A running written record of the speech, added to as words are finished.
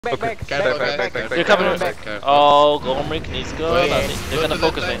Back. You're coming back. Oh, Gormrick needs go. They're gonna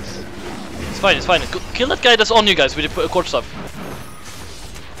focus me. It's fine. Kill that guy that's on you guys with the corpse stuff.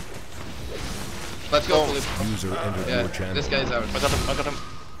 Let's go, Philip. User entered your channel. This guy's out. I got him.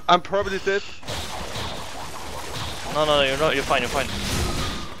 I'm probably dead. No, you're not. You're fine.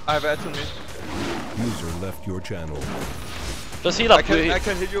 I have ads on me. User left your channel. Just heal up. I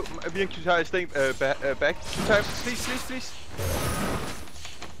can heal you. Being too tired, staying back. Too tired. Please.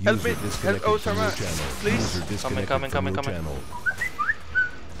 Help me. Help Osama. Please. Coming.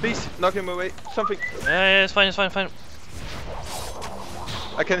 Please, knock him away. Something. Yeah, it's fine.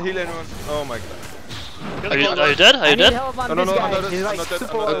 I can heal anyone. Oh my god. Are you dead? No, I'm not dead.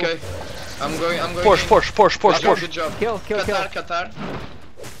 Okay. I'm going. Push. Good job. Kill. Qatar.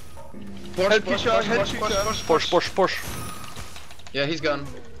 Push. Yeah, he's gone.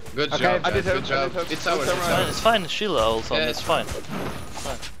 Good Okay, job. I did Good help. job. It's ours. It's fine. Sheila also. Yeah, It's fine.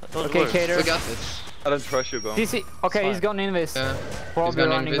 Don't Okay, worry. Cater. We got this. I don't trust you, Go. DC. Okay, he's gone invis. Yeah. Probably He's gone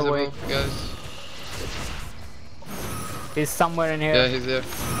running invisible, away. guys. He's somewhere in here. Yeah, he's there.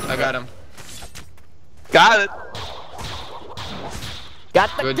 I got him. Got it.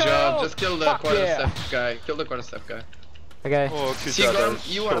 Got the Good kill! job. Just kill the Fuck quarterstaff guy. Kill the quarterstaff guy. Okay, Oh, See, Gorm,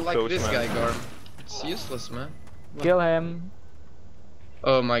 you are like this guy, Gorm. It's useless, man. kill him.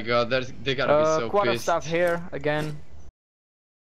 Oh my god, they gotta be so Quarter pissed. stuff here again.